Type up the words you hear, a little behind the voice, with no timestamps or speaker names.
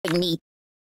kidding me?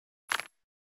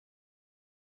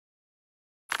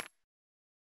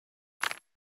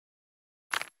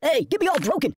 Hey, get me all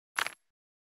broken.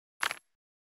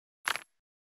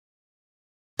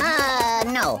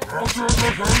 No.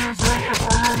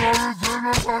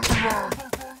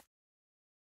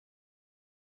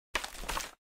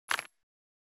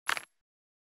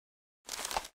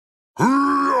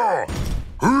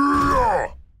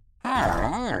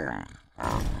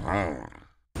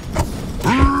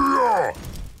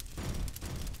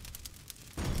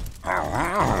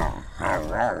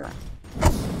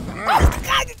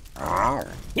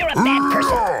 You're a bad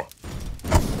person.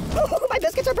 Oh, my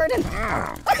biscuits are burning.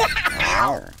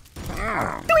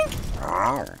 Doink.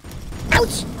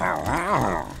 Ouch.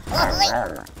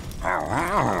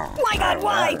 My God,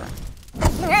 why?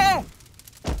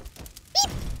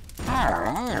 Beep. I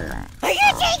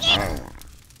can't take it.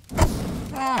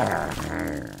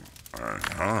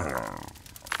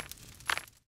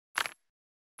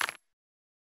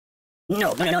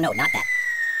 No, not that.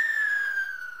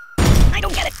 I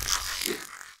don't get it.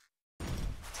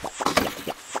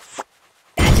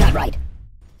 That's not right.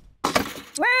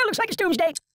 Well, looks like it's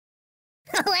doomsday.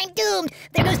 Oh, I'm doomed.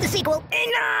 There goes the sequel.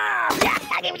 Enough! Yeah,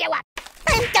 I'll give you what.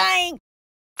 I'm dying.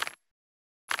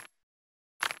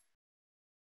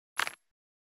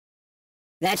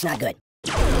 That's not good.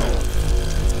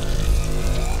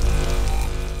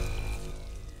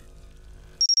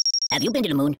 Have you been to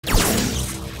the moon?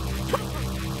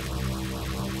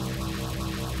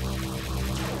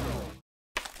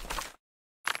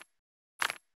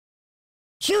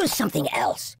 Choose something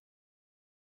else.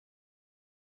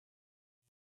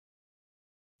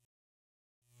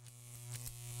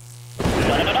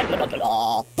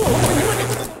 Oh,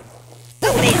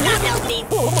 please, God, help me!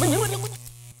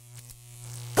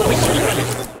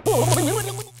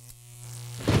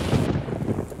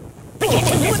 I can't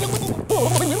take this!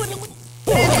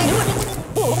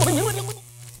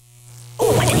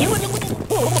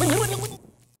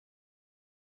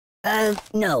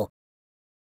 No.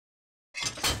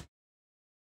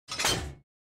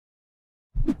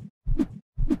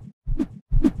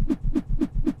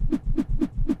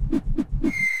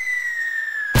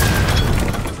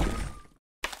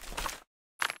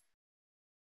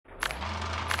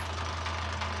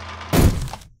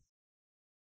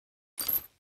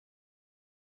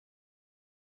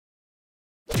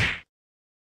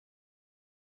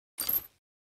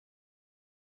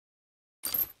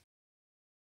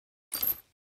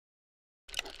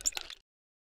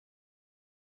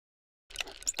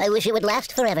 I wish it would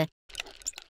last forever.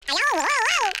 Oh,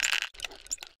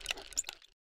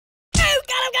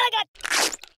 God.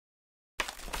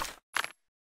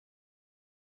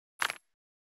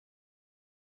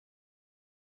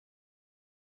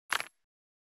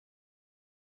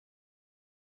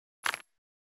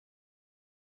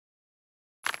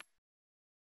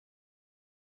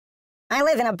 I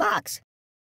live in a box.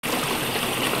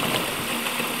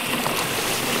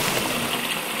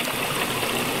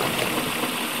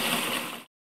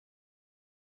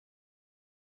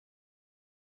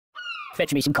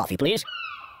 Fetch me some coffee, please.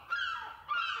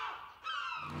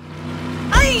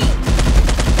 Aye!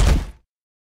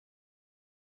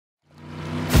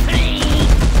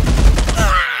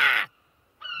 Ah!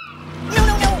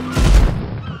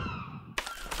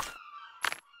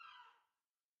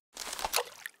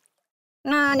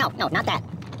 No! No, not that.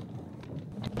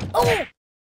 Oh!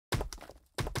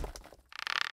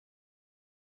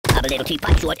 I'm a little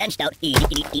teapot, short and stout.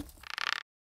 Eat.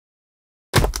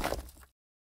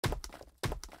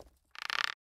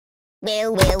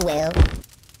 Well.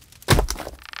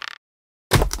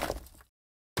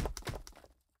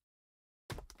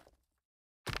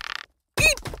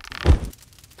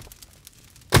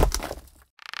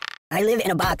 I live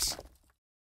in a box.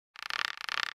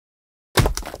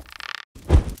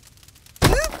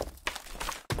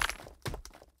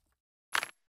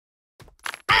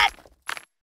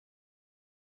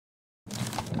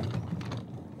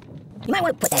 You might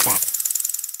want to put that back.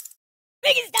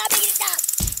 Make it stop!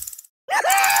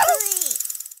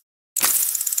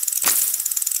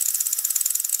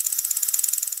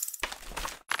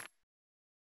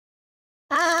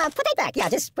 Put it back. Yeah,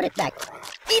 just put it back.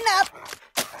 Enough!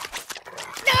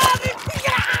 No!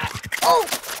 Oh!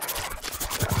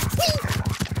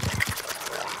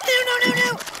 No!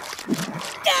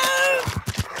 No!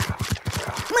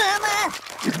 Mama!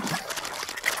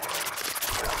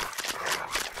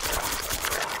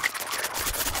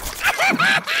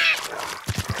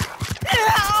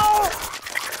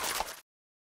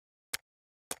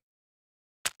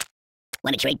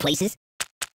 Want to trade places?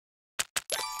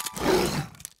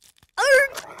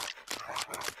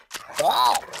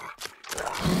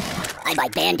 I buy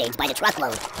Band-Aids by the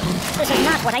truckload. This is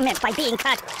not what I meant by being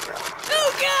cut.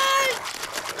 Oh, God!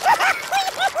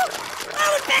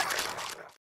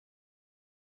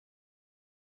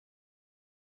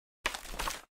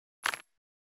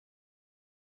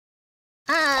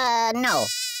 No.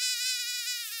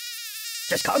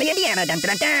 Just call me Indiana. Dun,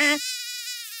 dun, dun, dun.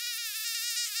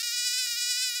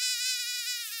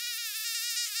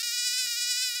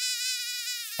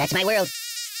 That's my world.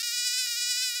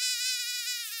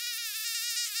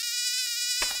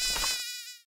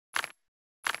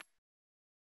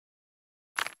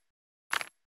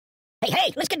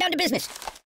 Hey, let's get down to business.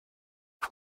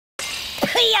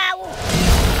 Ow!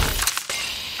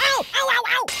 Ow, ow, ow,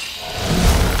 ow!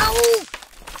 Ow!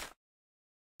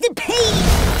 The pain!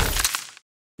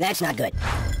 That's not good.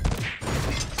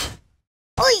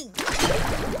 Oi!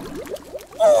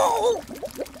 Oh!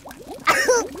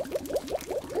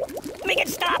 Make it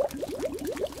stop!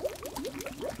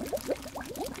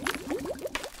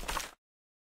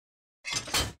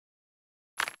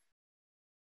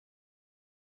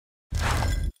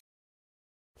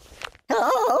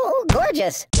 Oh,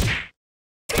 gorgeous!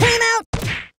 Time out!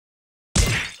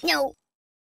 No.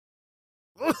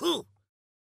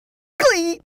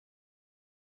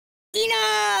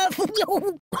 Enough!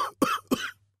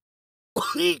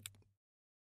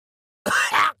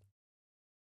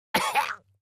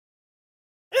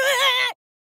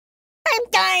 I'm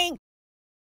dying!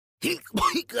 I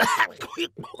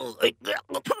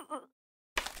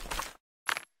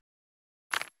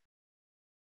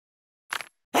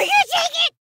can't take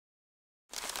it!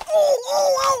 Oh,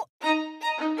 oh, oh!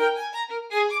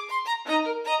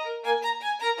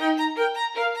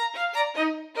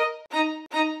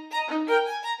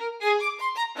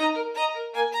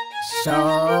 So...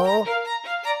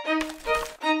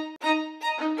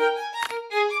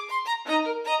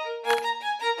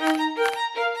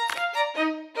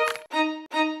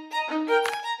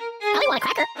 I want a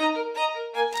cracker.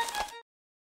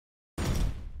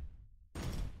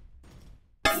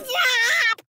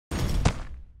 Stop!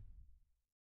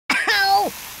 Ow!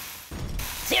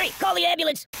 Siri, call the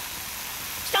ambulance.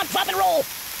 Stop, drop, and roll.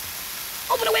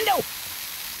 Open a window.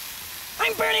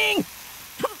 I'm burning.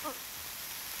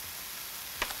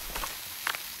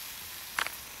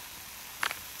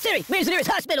 Siri, where's the nearest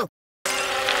hospital?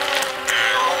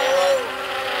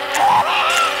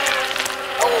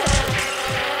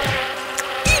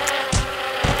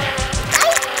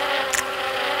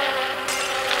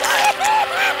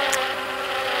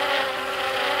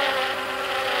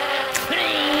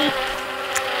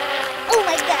 Oh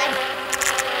my God!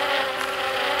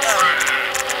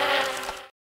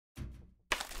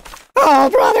 Oh,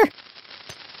 brother!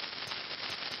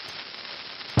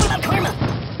 What about karma?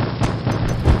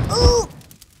 Ooh!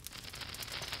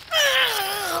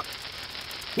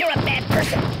 You're a bad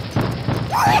person.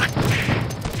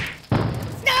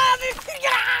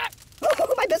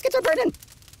 Oh, my biscuits are burning.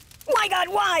 My God,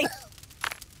 why?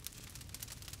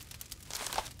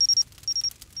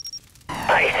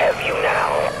 I have you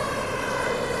now.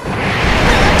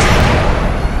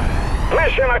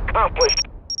 Mission accomplished.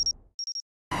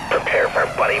 Prepare for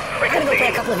bloody I'm gonna go play a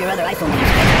fricassee. couple of your other iPhone games.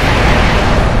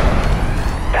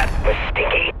 That was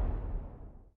stinky.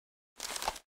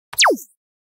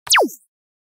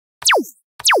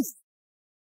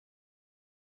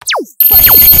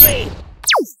 Three.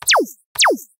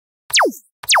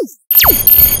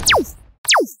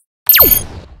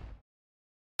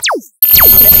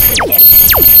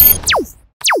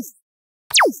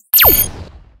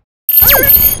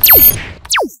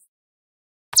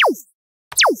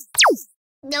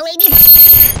 No, lady.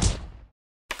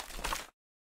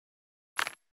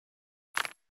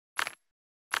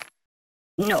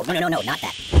 No, not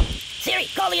that. Siri,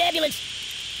 call the ambulance.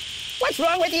 What's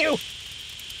wrong with you?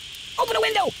 Open a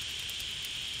window.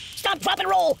 Stop, drop, and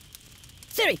roll.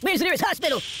 Siri, where's the nearest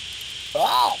hospital?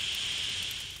 Oh.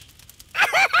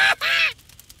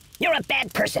 You're a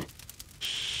bad person.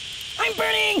 I'm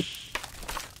burning.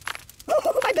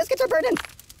 Oh, my biscuits are burning.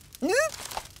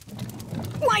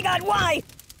 My God, why?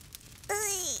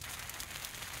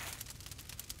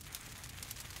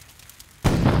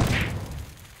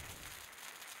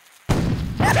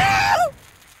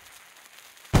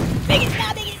 Make it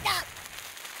stop, make it stop!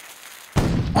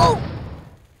 Oh!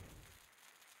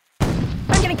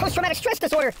 I'm getting post-traumatic stress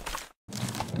disorder.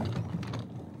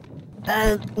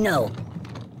 No.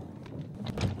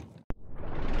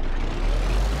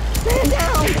 Man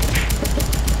down!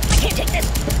 I can't take this!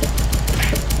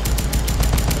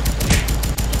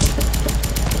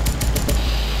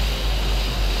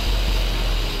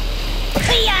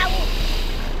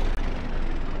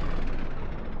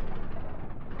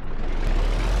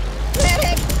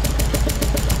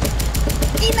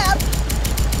 Enough!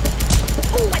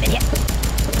 Ooh, I've been hit.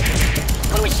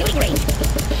 Go to his shooting range.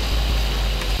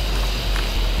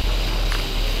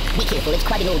 Be careful, it's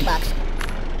quite an old box.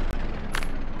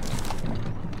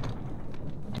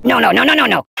 No.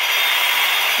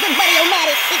 The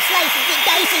Buddy-O-Matic, it slices, it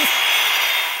dices.